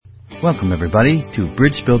Welcome, everybody, to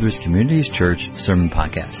Bridge Builders Communities Church Sermon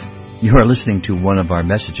Podcast. You are listening to one of our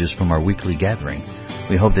messages from our weekly gathering.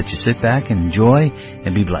 We hope that you sit back and enjoy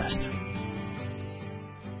and be blessed.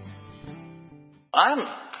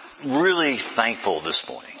 I'm really thankful this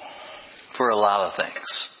morning for a lot of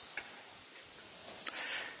things.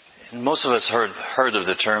 And most of us heard of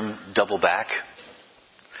the term double back,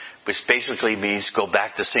 which basically means go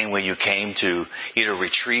back the same way you came to either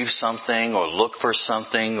retrieve something or look for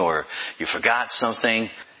something or you forgot something.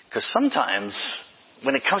 Because sometimes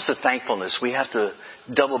when it comes to thankfulness, we have to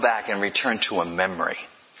double back and return to a memory.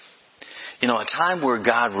 You know, a time where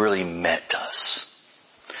God really met us.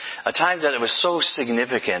 A time that it was so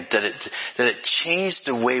significant that it changed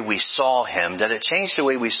the way we saw Him, that it changed the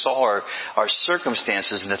way we saw our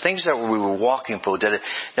circumstances and the things that we were walking through,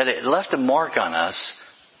 that it left a mark on us.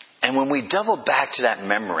 And when we double back to that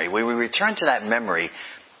memory, when we return to that memory,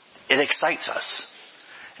 it excites us.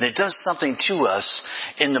 And it does something to us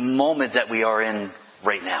in the moment that we are in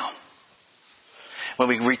right now. When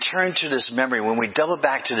we return to this memory, when we double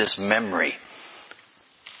back to this memory,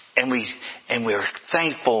 and we're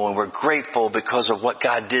thankful and we're grateful because of what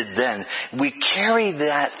God did then, we carry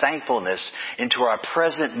that thankfulness into our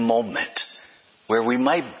present moment where we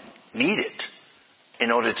might need it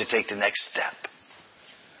in order to take the next step.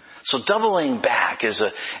 So doubling back is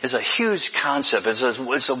a huge concept.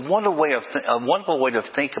 It's a wonderful way to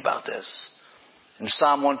think about this. In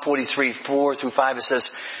Psalm 143, 4-5, it says,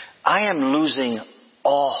 I am losing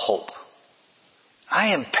all hope.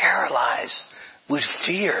 I am paralyzed with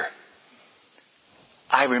fear.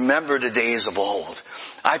 I remember the days of old.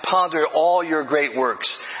 I ponder all your great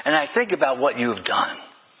works, and I think about what you have done.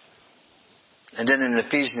 And then in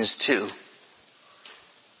Ephesians 2,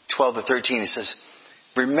 12-13, it says,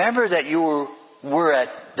 remember that you were at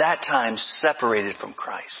that time separated from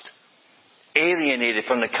Christ, alienated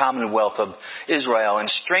from the commonwealth of Israel and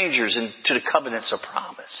strangers into the covenants of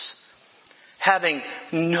promise, having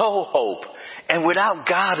no hope and without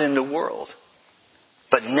God in the world.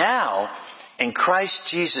 But now, in Christ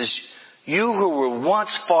Jesus, you who were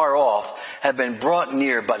once far off have been brought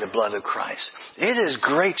near by the blood of Christ. It is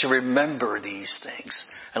great to remember these things.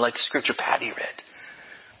 And like the scripture Patty read,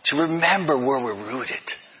 to remember where we're rooted,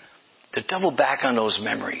 to double back on those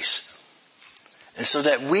memories. And so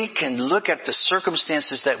that we can look at the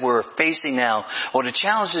circumstances that we're facing now, or the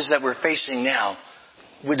challenges that we're facing now,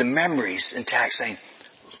 with the memories intact, saying,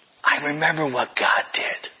 I remember what God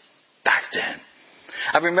did back then.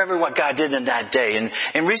 I remember what God did in that day.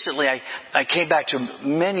 And recently I came back to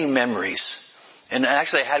many memories. And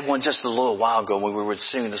actually I had one just a little while ago when we were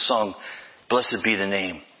singing the song, Blessed Be the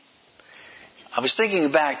Name. I was thinking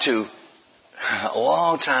back to a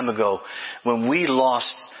long time ago when we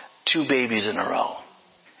lost 2 babies in a row.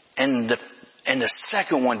 And the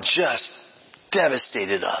second one just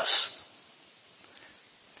devastated us.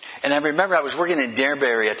 And I remember I was working in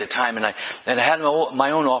Danbury at the time, and I had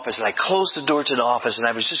my own office, and I closed the door to the office, and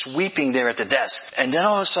I was just weeping there at the desk. And then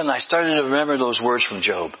all of a sudden I started to remember those words from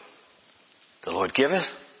Job. The Lord giveth,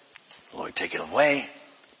 the Lord taketh away.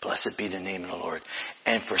 Blessed be the name of the Lord.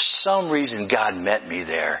 And for some reason, God met me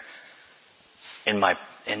there in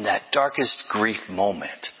that darkest grief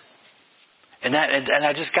moment. And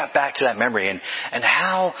I just got back to that memory and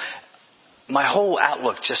how my whole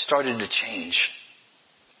outlook just started to change.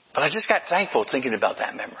 But I just got thankful thinking about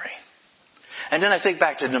that memory. And then I think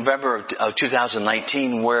back to November of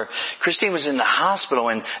 2019 where Christine was in the hospital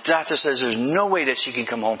and the doctor says there's no way that she can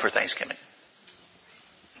come home for Thanksgiving.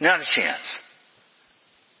 Not a chance.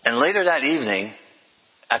 And later that evening,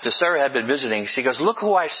 after Sarah had been visiting, she goes, look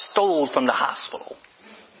who I stole from the hospital.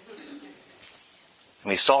 And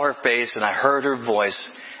we saw her face and I heard her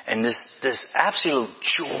voice and this absolute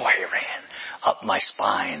joy ran up my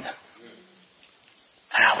spine.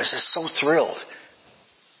 And I was just so thrilled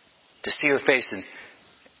to see her face and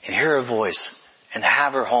hear her voice and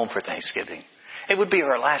have her home for Thanksgiving. It would be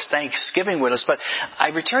her last Thanksgiving with us, but I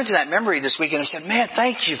returned to that memory this week and I said, man,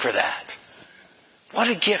 thank you for that. What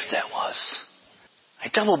a gift that was. I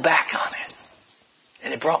doubled back on it.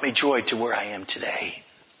 And it brought me joy to where I am today.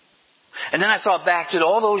 And then I thought back to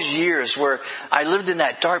all those years where I lived in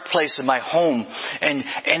that dark place in my home. And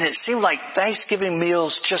it seemed like Thanksgiving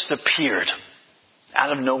meals just appeared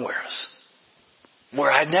out of nowhere. Where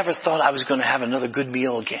I never thought I was going to have another good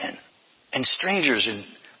meal again. And strangers,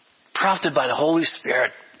 prompted by the Holy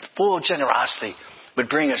Spirit, full of generosity, would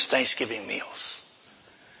bring us Thanksgiving meals.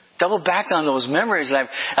 Double back on those memories. And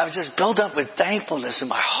I was just built up with thankfulness in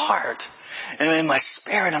my heart and in my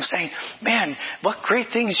spirit. I'm saying, man, what great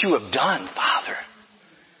things you have done, Father.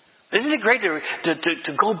 Isn't it great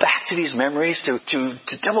to go back to these memories,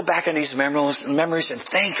 to double back on these memories and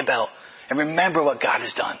think about and remember what God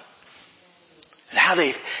has done? And how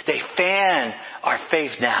they fan our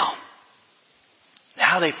faith now. And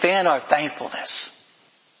how they fan our thankfulness.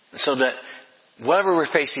 So that whatever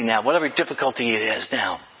we're facing now, whatever difficulty it is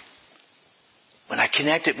now, when I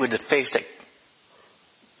connect it with the faith that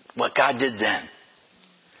what God did then.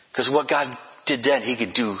 Because what God did then, He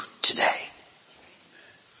could do today.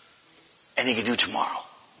 And He can do tomorrow.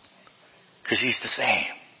 Because He's the same.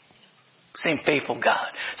 Same faithful God.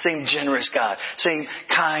 Same generous God. Same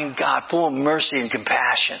kind God. Full of mercy and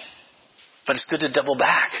compassion. But it's good to double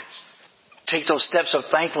back. Take those steps of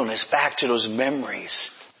thankfulness back to those memories.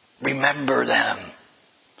 Remember them.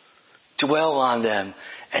 Dwell on them.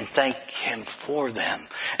 And thank Him for them.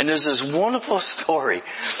 And there's this wonderful story.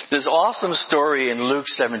 This awesome story in Luke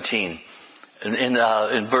 17.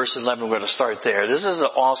 In verse 11, we're going to start there. This is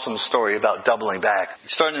an awesome story about doubling back.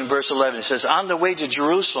 Starting in verse 11, it says, on the way to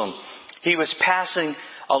Jerusalem, He was passing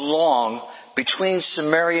along between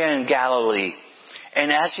Samaria and Galilee.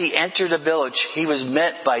 And as He entered a village, He was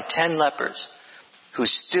met by 10 lepers who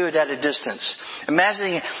stood at a distance.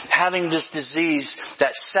 Imagine having this disease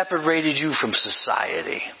that separated you from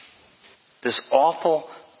society. This awful,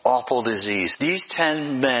 awful disease. These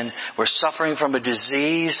 10 men were suffering from a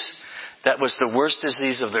disease that was the worst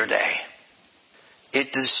disease of their day.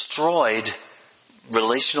 It destroyed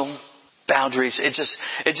relational boundaries. It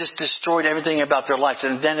just destroyed everything about their lives.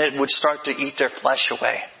 And then it would start to eat their flesh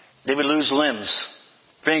away. They would lose limbs,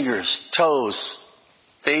 fingers, toes,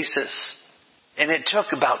 faces. And it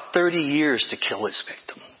took about 30 years to kill its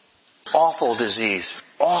victim. Awful disease.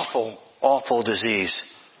 Awful, awful disease.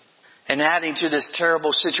 And adding to this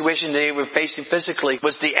terrible situation they were facing physically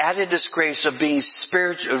was the added disgrace of being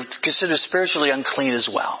considered spiritually unclean as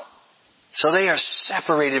well. So they are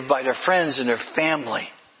separated by their friends and their family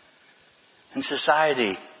and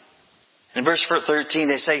society. In verse 13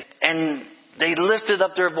 they say, and they lifted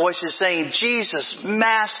up their voices saying, Jesus,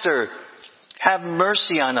 Master, have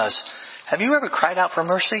mercy on us. Have you ever cried out for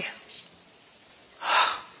mercy?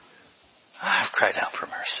 I've cried out for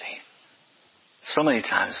mercy. So many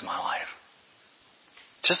times in my life.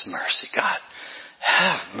 Just mercy. God,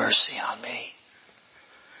 have mercy on me.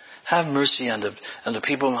 Have mercy on the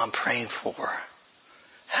people I'm praying for.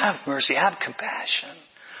 Have mercy. Have compassion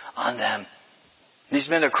on them. These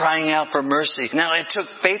men are crying out for mercy. Now it took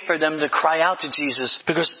faith for them to cry out to Jesus,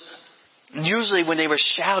 because usually when they were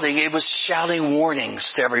shouting, it was shouting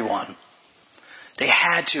warnings to everyone. They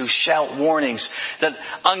had to shout warnings that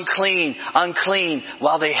unclean, unclean,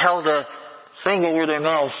 while they held a finger over their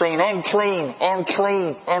mouth saying, unclean,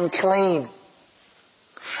 unclean, unclean.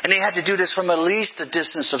 And they had to do this from at least a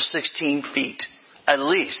distance of 16 feet. At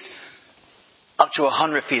least. Up to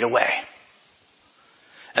 100 feet away.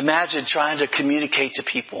 Imagine trying to communicate to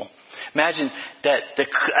people. Imagine that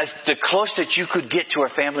the closest that you could get to a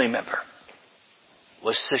family member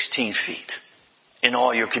was 16 feet in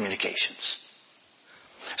all your communications.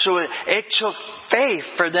 So it took faith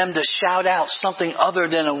for them to shout out something other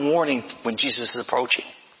than a warning when Jesus is approaching.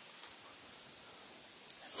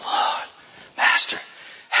 Lord, Master,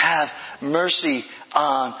 have mercy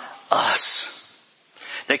on us.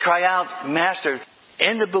 They cry out, Master.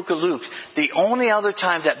 In the book of Luke, the only other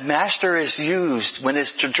time that Master is used when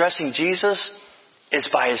it's addressing Jesus is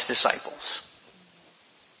by His disciples.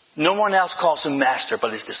 No one else calls Him Master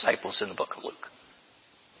but His disciples in the book of Luke.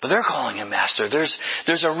 But they're calling Him Master.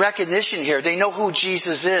 There's a recognition here. They know who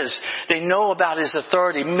Jesus is. They know about His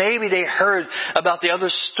authority. Maybe they heard about the other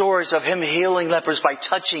stories of Him healing lepers by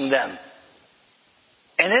touching them.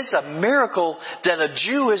 And it's a miracle that a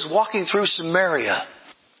Jew is walking through Samaria.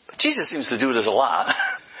 But Jesus seems to do this a lot.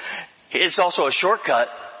 It's also a shortcut.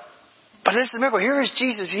 But it's a miracle. Here is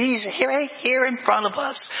Jesus. He's right here in front of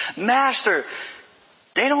us. Master.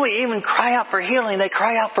 They don't even cry out for healing. They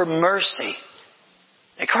cry out for mercy.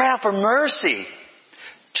 They cry out for mercy,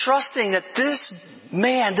 trusting that this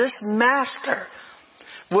man, this Master,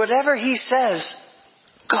 whatever He says,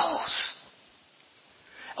 goes.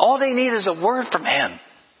 All they need is a word from Him.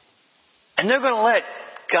 And they're going to let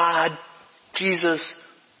God, Jesus,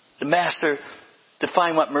 the Master,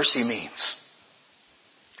 define what mercy means.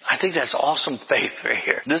 I think that's awesome faith right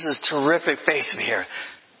here. This is terrific faith here.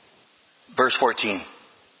 Verse 14.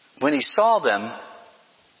 When He saw them,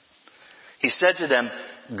 He said to them,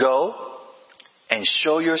 go and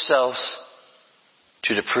show yourselves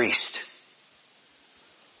to the priest.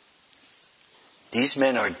 These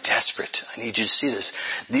men are desperate. I need you to see this.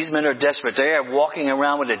 These men are desperate. They are walking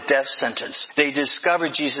around with a death sentence. They discover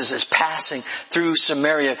Jesus is passing through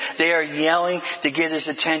Samaria. They are yelling to get his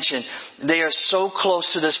attention. They are so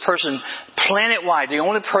close to this person, planet-wide, the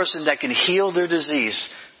only person that can heal their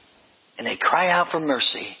disease. And they cry out for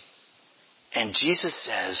mercy. And Jesus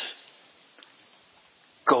says,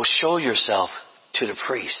 go show yourself to the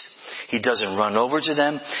priest. He doesn't run over to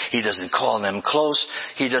them. He doesn't call them close.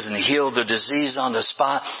 He doesn't heal the disease on the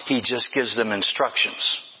spot. He just gives them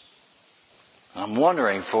instructions. I'm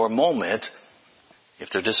wondering for a moment if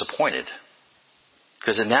they're disappointed.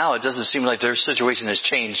 Because now it doesn't seem like their situation has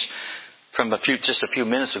changed from just a few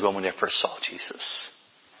minutes ago when they first saw Jesus.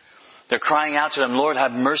 They're crying out to them, Lord,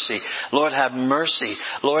 have mercy. Lord, have mercy.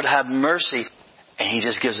 Lord, have mercy. And he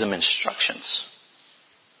just gives them instructions.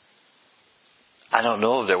 I don't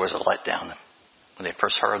know if there was a letdown when they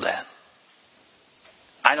first heard that.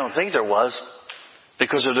 I don't think there was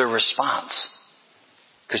because of their response.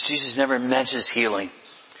 Because Jesus never mentions healing.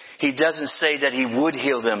 He doesn't say that he would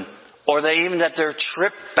heal them or even that their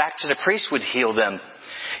trip back to the priest would heal them.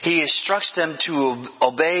 He instructs them to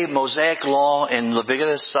obey Mosaic law in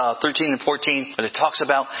Leviticus 13 and 14. But it talks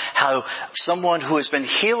about how someone who has been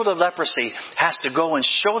healed of leprosy has to go and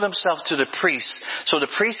show themselves to the priest so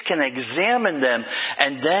the priest can examine them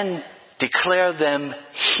and then declare them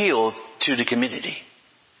healed to the community.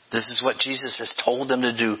 This is what Jesus has told them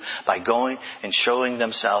to do by going and showing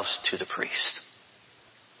themselves to the priest.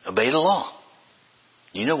 Obey the law.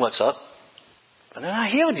 You know what's up. But they're not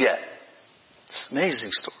healed yet. It's an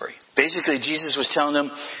amazing story. Basically, Jesus was telling them,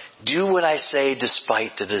 do what I say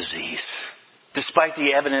despite the disease. Despite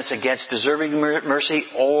the evidence against deserving mercy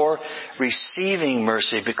or receiving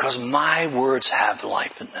mercy, because my words have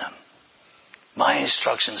life in them. My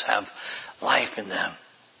instructions have life in them.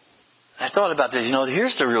 I thought about this.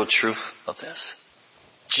 Here's the real truth of this.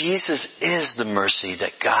 Jesus is the mercy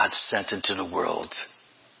that God sent into the world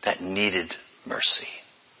that needed mercy.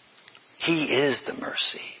 He is the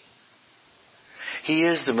mercy. He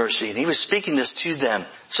is the mercy. And he was speaking this to them.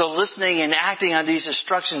 So listening and acting on these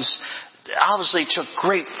instructions obviously took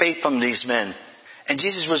great faith from these men. And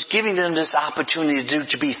Jesus was giving them this opportunity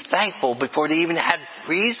to be thankful before they even had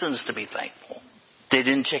reasons to be thankful. They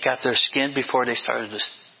didn't check out their skin before they started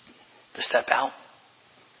to step out.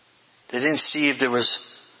 They didn't see if there was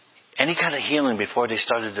any kind of healing before they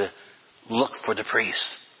started to look for the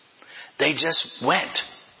priest. They just went.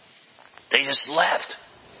 They just left.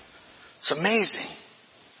 It's amazing.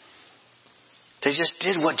 They just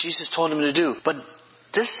did what Jesus told them to do. But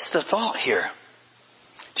this is the thought here.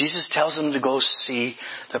 Jesus tells them to go see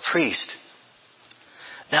the priest.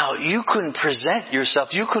 Now, you couldn't present yourself.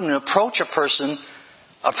 You couldn't approach a person,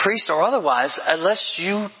 a priest or otherwise, unless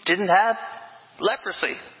you didn't have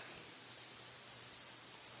leprosy.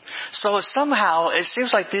 So somehow, it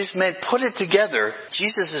seems like these men put it together.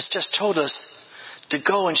 Jesus has just told us to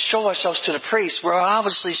go and show ourselves to the priest. We're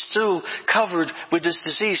obviously still covered with this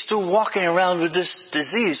disease, still walking around with this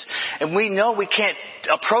disease. And we know we can't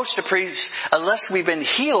approach the priest unless we've been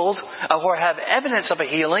healed or have evidence of a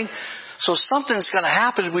healing. So something's going to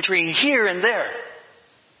happen between here and there.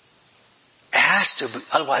 It has to.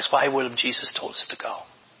 Otherwise, why would have Jesus told us to go?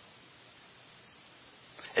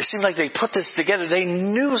 It seemed like they put this together. They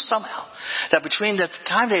knew somehow that between the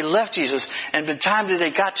time they left Jesus and the time that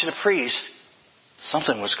they got to the priest,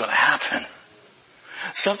 something was going to happen.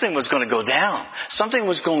 Something was going to go down. Something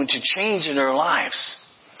was going to change in their lives.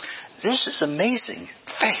 This is amazing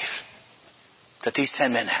faith that these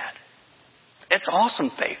 10 men had. It's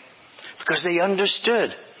awesome faith because they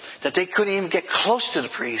understood that they couldn't even get close to the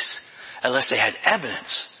priest unless they had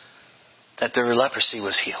evidence that their leprosy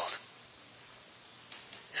was healed.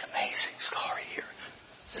 It's an amazing story here.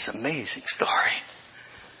 It's an amazing story.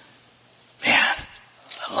 Man,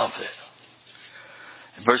 I love it.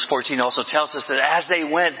 Verse 14 also tells us that as they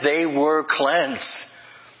went, they were cleansed.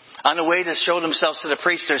 On the way to show themselves to the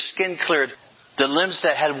priest, their skin cleared. The limbs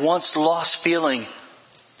that had once lost feeling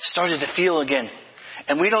started to feel again.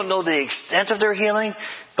 And we don't know the extent of their healing,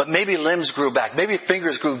 but maybe limbs grew back. Maybe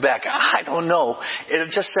fingers grew back. I don't know. It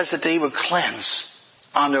just says that they were cleansed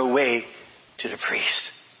on their way to the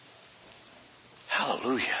priest.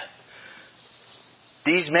 Hallelujah.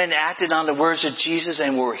 These men acted on the words of Jesus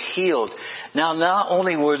and were healed. Now, not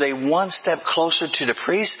only were they one step closer to the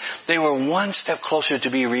priest, they were one step closer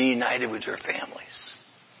to be reunited with their families,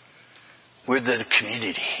 with the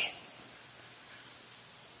community.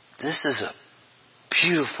 This is a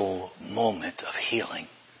beautiful moment of healing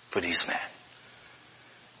for these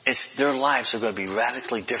men. Their lives are going to be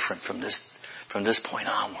radically different from this point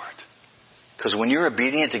onward. Because when you're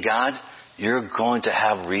obedient to God, you're going to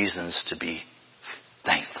have reasons to be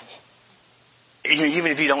thankful. Even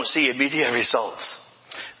if you don't see immediate results.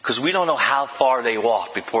 Because we don't know how far they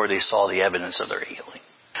walked before they saw the evidence of their healing.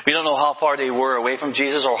 We don't know how far they were away from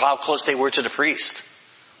Jesus or how close they were to the priest.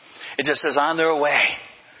 It just says on their way,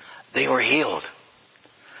 they were healed.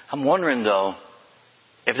 I'm wondering though,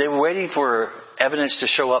 if they were waiting for evidence to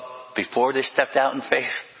show up before they stepped out in faith,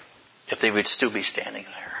 if they would still be standing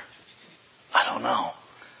there. I don't know.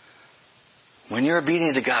 When you're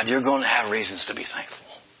obedient to God, you're going to have reasons to be thankful.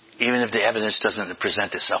 Even if the evidence doesn't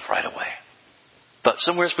present itself right away. But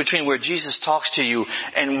somewhere between where Jesus talks to you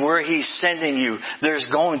and where He's sending you, there's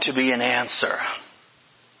going to be an answer.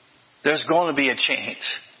 There's going to be a change.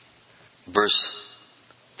 Verse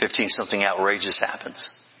 15, something outrageous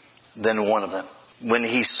happens. Then one of them, when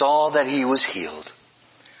he saw that he was healed,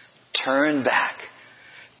 turned back,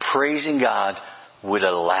 praising God with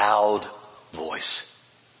a loud voice.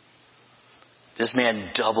 This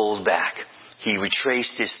man doubled back. He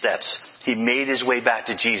retraced his steps. He made his way back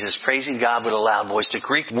to Jesus, praising God with a loud voice. The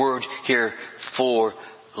Greek word here for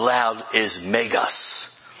loud is megas.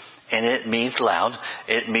 And it means loud.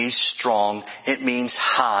 It means strong. It means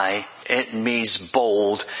high. It means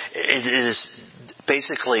bold. It is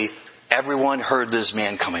basically everyone heard this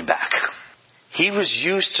man coming back. He was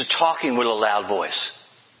used to talking with a loud voice.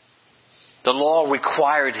 The law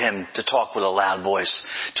required him to talk with a loud voice,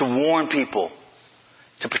 to warn people,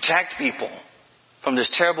 to protect people from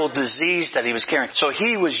this terrible disease that he was carrying. So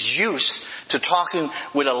he was used to talking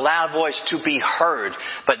with a loud voice to be heard.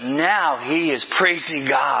 But now he is praising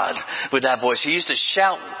God with that voice. He used to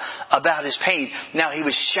shout about his pain. Now he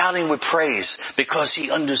was shouting with praise because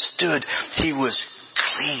he understood he was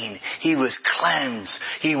clean. He was cleansed.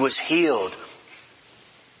 He was healed.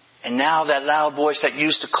 And now that loud voice that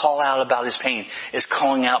used to call out about his pain is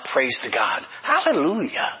calling out praise to God.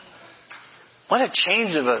 Hallelujah. What a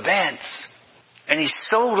change of events. And he's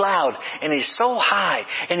so loud, and he's so high,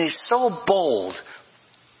 and he's so bold.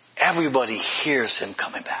 Everybody hears him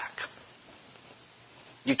coming back.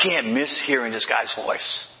 You can't miss hearing this guy's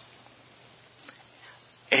voice.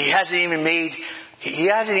 And he hasn't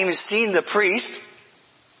even seen the priest,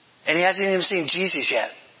 and he hasn't even seen Jesus yet.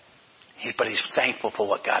 But he's thankful for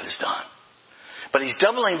what God has done. But he's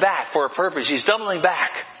doubling back for a purpose. He's doubling back.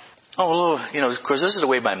 Of course, this is the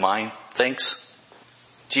way my mind thinks.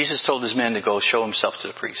 Jesus told this man to go show himself to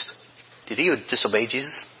the priest. Did he disobey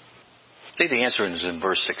Jesus? I think the answer is in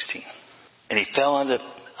verse 16. And he fell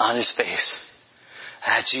on his face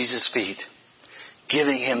at Jesus' feet,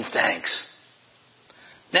 giving him thanks.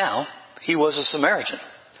 Now, he was a Samaritan.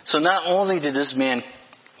 So not only did this man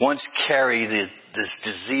once carry this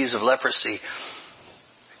disease of leprosy,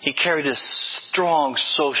 he carried this strong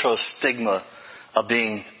social stigma of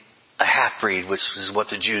being a half-breed, which is what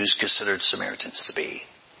the Jews considered Samaritans to be.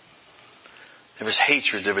 There was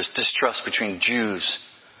hatred, there was distrust between Jews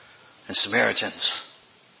and Samaritans.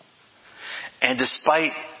 And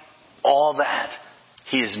despite all that,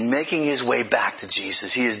 he is making his way back to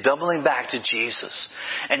Jesus. He is doubling back to Jesus.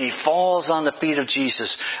 And he falls on the feet of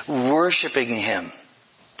Jesus, worshiping him,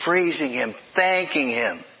 praising him, thanking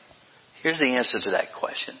him. Here's the answer to that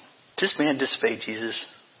question. Did this man disobey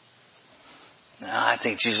Jesus? No, I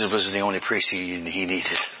think Jesus was the only priest he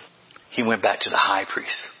needed. He went back to the high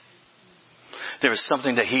priest. There was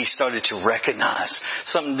something that he started to recognize.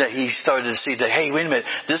 Something that he started to see that, hey, wait a minute,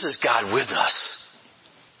 this is God with us.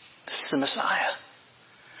 This is the Messiah.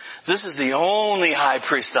 This is the only high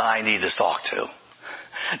priest that I need to talk to.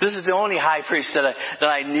 This is the only high priest that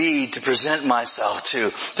I need to present myself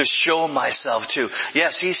to show myself to.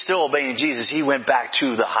 Yes, he's still obeying Jesus. He went back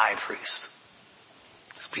to the high priest.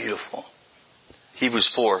 It's beautiful.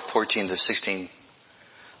 Hebrews 4:14-16.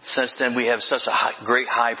 Since then we have such a great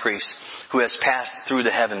high priest who has passed through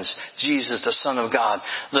the heavens, Jesus, the Son of God.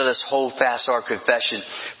 Let us hold fast our confession,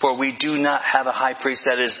 for we do not have a high priest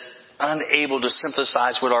that is unable to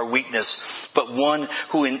sympathize with our weakness, but one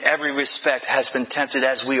who in every respect has been tempted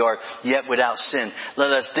as we are, yet without sin.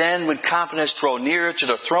 Let us then with confidence draw nearer to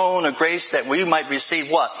the throne of grace that we might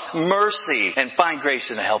receive what? Mercy, and find grace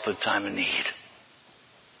in the help of time of need.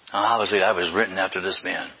 Now, obviously that was written after this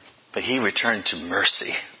man, but he returned to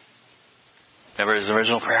mercy. Remember his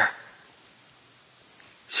original prayer?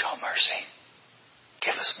 Show mercy.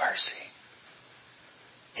 Give us mercy.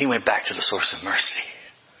 He went back to the source of mercy.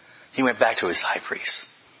 He went back to his high priest.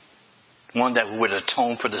 One that would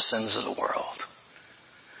atone for the sins of the world.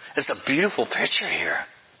 It's a beautiful picture here.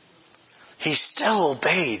 He still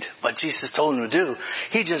obeyed what Jesus told him to do.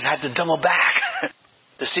 He just had to double back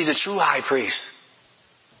to see the true high priest.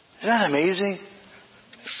 Isn't that amazing?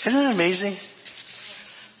 Isn't it amazing?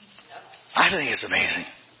 I think it's amazing.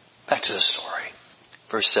 Back to the story.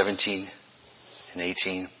 Verse 17 and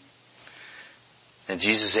 18. And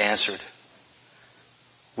Jesus answered,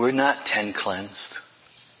 we're not 10 cleansed.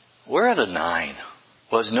 Where are the 9?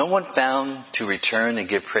 Was no one found to return and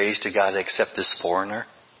give praise to God except this foreigner?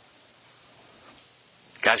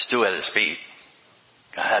 God's still at his feet.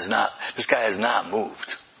 This guy has not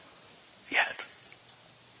moved yet.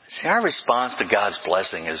 See, our response to God's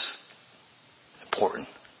blessing is important.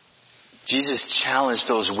 Jesus challenged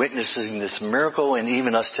those witnessing this miracle and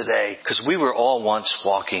even us today, because we were all once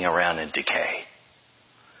walking around in decay,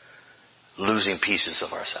 losing pieces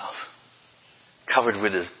of ourselves, covered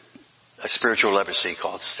with a spiritual leprosy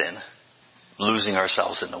called sin, losing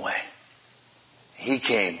ourselves in the way. He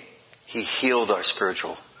came. He healed our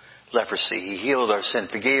spiritual leprosy. He healed our sin,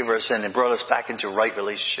 forgave our sin, and brought us back into right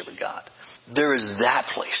relationship with God. There is that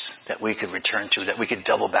place that we could return to, that we could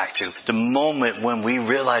double back to. The moment when we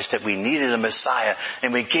realized that we needed a Messiah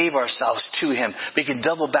and we gave ourselves to Him, we can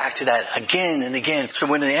double back to that again and again. So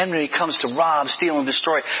when the enemy comes to rob, steal, and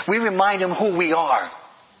destroy, we remind him who we are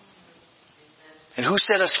and who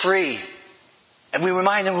set us free. And we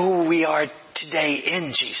remind him who we are today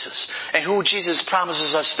in Jesus and who Jesus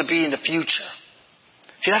promises us to be in the future.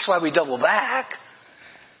 See, that's why we double back,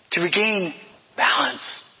 to regain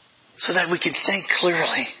balance, so that we can think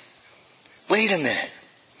clearly. Wait a minute.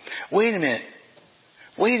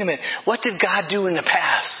 What did God do in the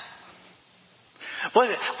past?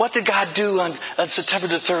 What did God do on September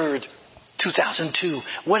the 3rd, 2002?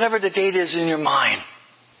 Whatever the date is in your mind.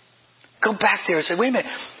 Go back there and say, wait a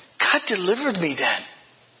minute. God delivered me then.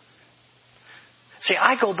 See,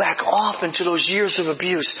 I go back often to those years of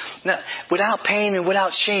abuse, without pain and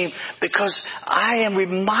without shame, because I am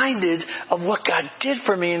reminded of what God did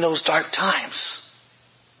for me in those dark times.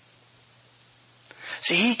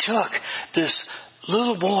 See, He took this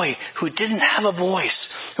little boy who didn't have a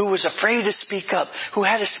voice, who was afraid to speak up, who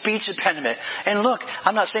had a speech impediment. And look,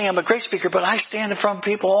 I'm not saying I'm a great speaker, but I stand in front of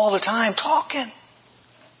people all the time talking.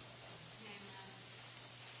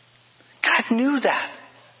 God knew that.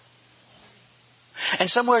 And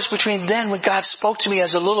somewhere between then, when God spoke to me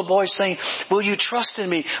as a little boy saying, will you trust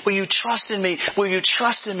in me? Will you trust in me? Will you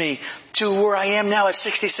trust in me? To where I am now at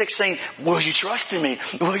 66 saying, will you trust in me?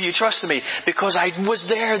 Will you trust in me? Because I was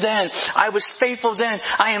there then. I was faithful then.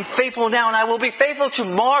 I am faithful now, and I will be faithful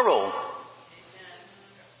tomorrow.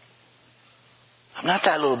 I'm not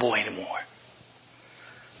that little boy anymore.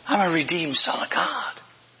 I'm a redeemed son of God.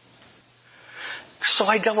 So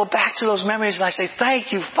I double back to those memories and I say,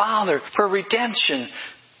 thank you, Father, for redemption.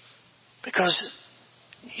 Because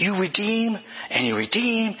you redeem and you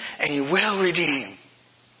redeem and you will redeem.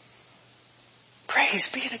 Praise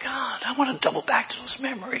be to God. I want to double back to those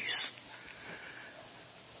memories.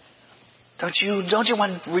 Don't you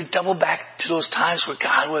want to double back to those times where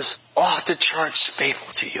God was off the charts faithful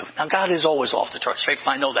to you? Now, God is always off the charts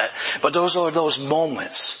faithful. I know that. But those are those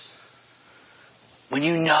moments when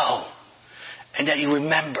you know and that you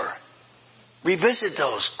remember. Revisit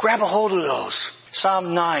those. Grab a hold of those.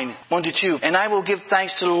 Psalm 9, 1-2. And I will give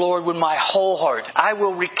thanks to the Lord with my whole heart. I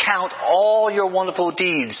will recount all your wonderful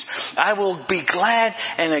deeds. I will be glad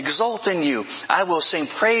and exult in you. I will sing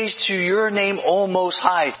praise to your name, O Most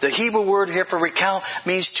High. The Hebrew word here for recount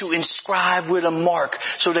means to inscribe with a mark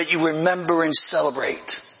so that you remember and celebrate.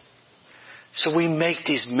 So we make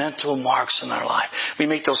these mental marks in our life. We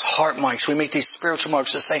make those heart marks. We make these spiritual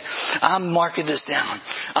marks to say, I'm marking this down.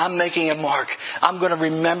 I'm making a mark. I'm going to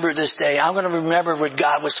remember this day. I'm going to remember when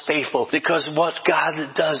God was faithful. Because what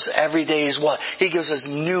God does every day is what? He gives us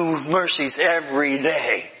new mercies every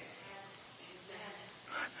day.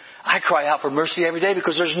 I cry out for mercy every day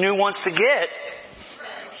because there's new ones to get.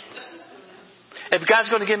 If God's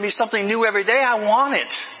going to give me something new every day, I want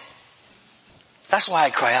it. That's why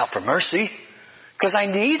I cry out for mercy. Because I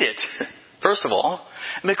need it, first of all.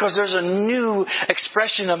 Because there's a new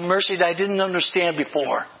expression of mercy that I didn't understand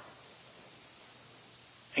before.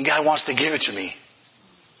 And God wants to give it to me.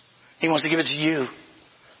 He wants to give it to you.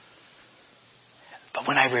 But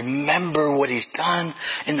when I remember what He's done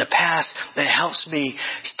in the past, that helps me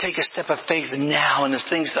take a step of faith now in the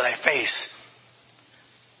things that I face.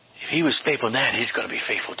 If He was faithful then, He's going to be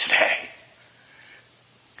faithful today.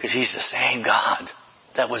 Because He's the same God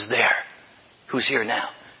that was there, who's here now.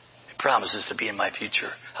 He promises to be in my future.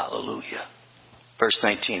 Hallelujah. Verse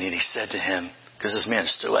 19, and He said to him, because this man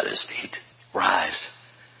stood at His feet, rise,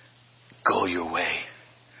 go your way.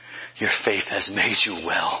 Your faith has made you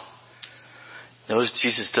well. Notice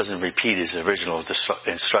Jesus doesn't repeat His original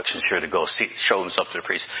instructions here to go show Himself to the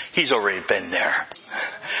priest. He's already been there.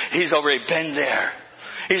 He's already been there.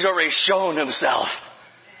 He's already shown Himself.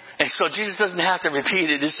 And so Jesus doesn't have to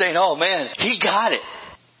repeat it. He's saying, oh man, he got it.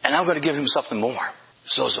 And I'm going to give him something more.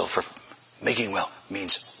 Sozo for making well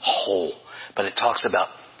means whole. But it talks about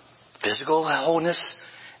physical wholeness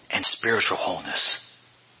and spiritual wholeness.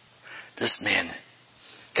 This man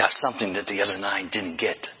got something that the other 9 didn't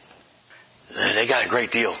get. They got a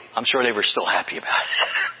great deal. I'm sure they were still happy about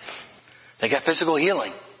it. They got physical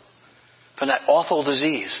healing from that awful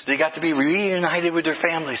disease. They got to be reunited with their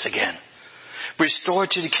families again. Restored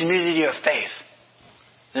to the community of faith.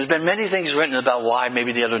 There's been many things written about why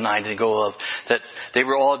maybe the other 9 didn't go up. That they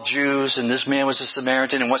were all Jews and this man was a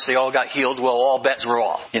Samaritan, and once they all got healed, well, all bets were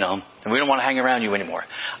off, and we don't want to hang around you anymore.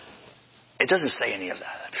 It doesn't say any of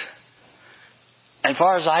that. And as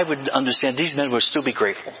far as I would understand, these men would still be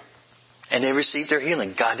grateful. And they received their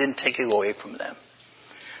healing. God didn't take it away from them.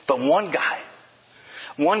 But one guy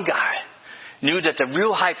knew that the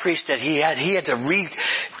real high priest that he had to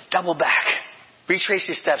double back. Retrace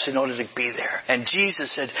his steps in order to be there. And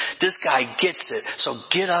Jesus said, this guy gets it. So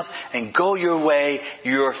get up and go your way.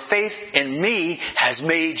 Your faith in me has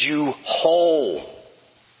made you whole.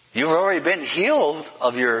 You've already been healed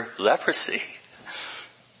of your leprosy.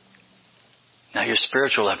 Now your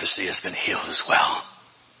spiritual leprosy has been healed as well.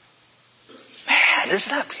 Man,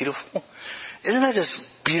 isn't that beautiful? Isn't that just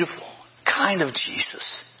beautiful? Kind of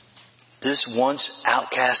Jesus. This once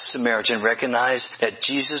outcast Samaritan recognized that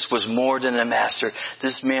Jesus was more than a master.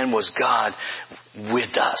 This man was God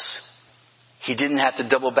with us. He didn't have to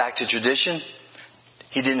double back to tradition.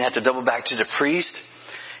 He didn't have to double back to the priest.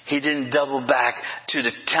 He didn't double back to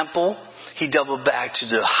the temple. He doubled back to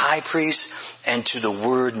the high priest and to the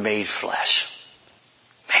Word made flesh.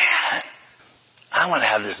 Man, I want to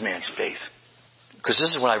have this man's faith. Because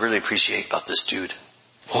this is what I really appreciate about this dude.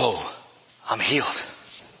 Whoa, I'm healed.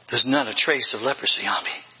 There's not a trace of leprosy on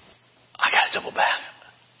me. I got to double back.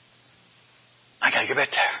 I got to get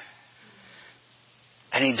back there.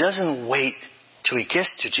 And he doesn't wait till he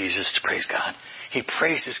gets to Jesus to praise God. He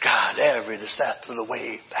praises God every step of the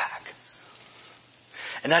way back.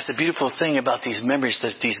 And that's the beautiful thing about these memories,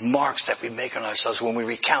 that these marks that we make on ourselves when we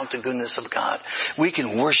recount the goodness of God. We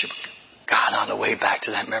can worship God on the way back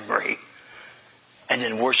to that memory and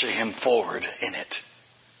then worship Him forward in it.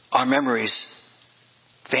 Our memories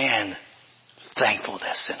fan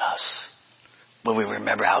thankfulness in us when we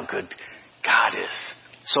remember how good God is.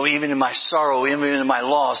 So even in my sorrow, even in my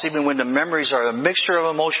loss, even when the memories are a mixture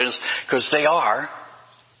of emotions, because they are,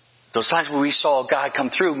 those times when we saw God come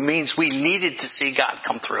through means we needed to see God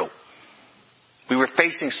come through. We were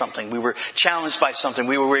facing something. We were challenged by something.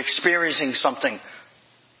 We were experiencing something.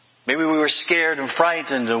 Maybe we were scared and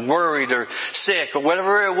frightened and worried or sick or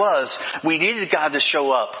whatever it was. We needed God to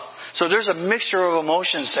show up. So there's a mixture of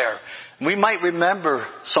emotions there. We might remember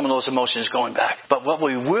some of those emotions going back. But what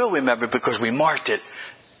we will remember, because we marked it,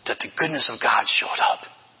 that the goodness of God showed up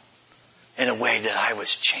in a way that I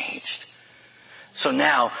was changed. So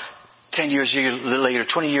now, 10 years later,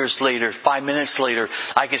 20 years later, 5 minutes later,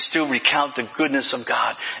 I can still recount the goodness of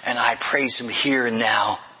God. And I praise Him here and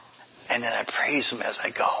now. And then I praise Him as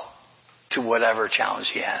I go to whatever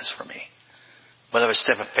challenge He has for me. Whatever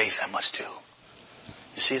step of faith I must do.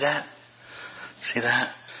 You see that? See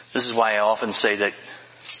that? This is why I often say that,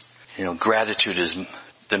 gratitude is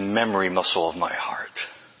the memory muscle of my heart.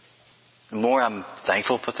 The more I'm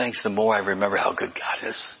thankful for things, the more I remember how good God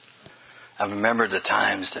is. I remember the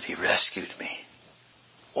times that He rescued me.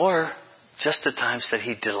 Or just the times that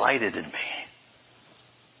He delighted in me.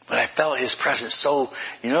 When I felt His presence so,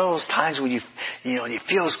 those times when you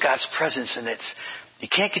feel God's presence and you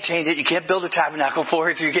can't contain it. You can't build a tabernacle for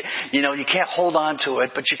it. You can't hold on to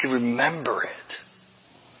it, but you can remember it.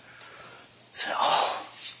 So,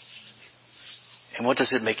 and what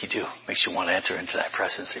does it make you do? It makes you want to enter into that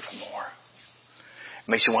presence even more. It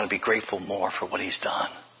makes you want to be grateful more for what He's done.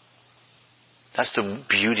 That's the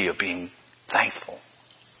beauty of being thankful.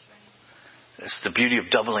 It's the beauty of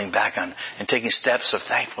doubling back on and taking steps of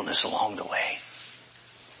thankfulness along the way.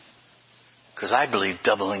 Because I believe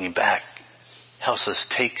doubling back helps us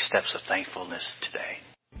take steps of thankfulness today.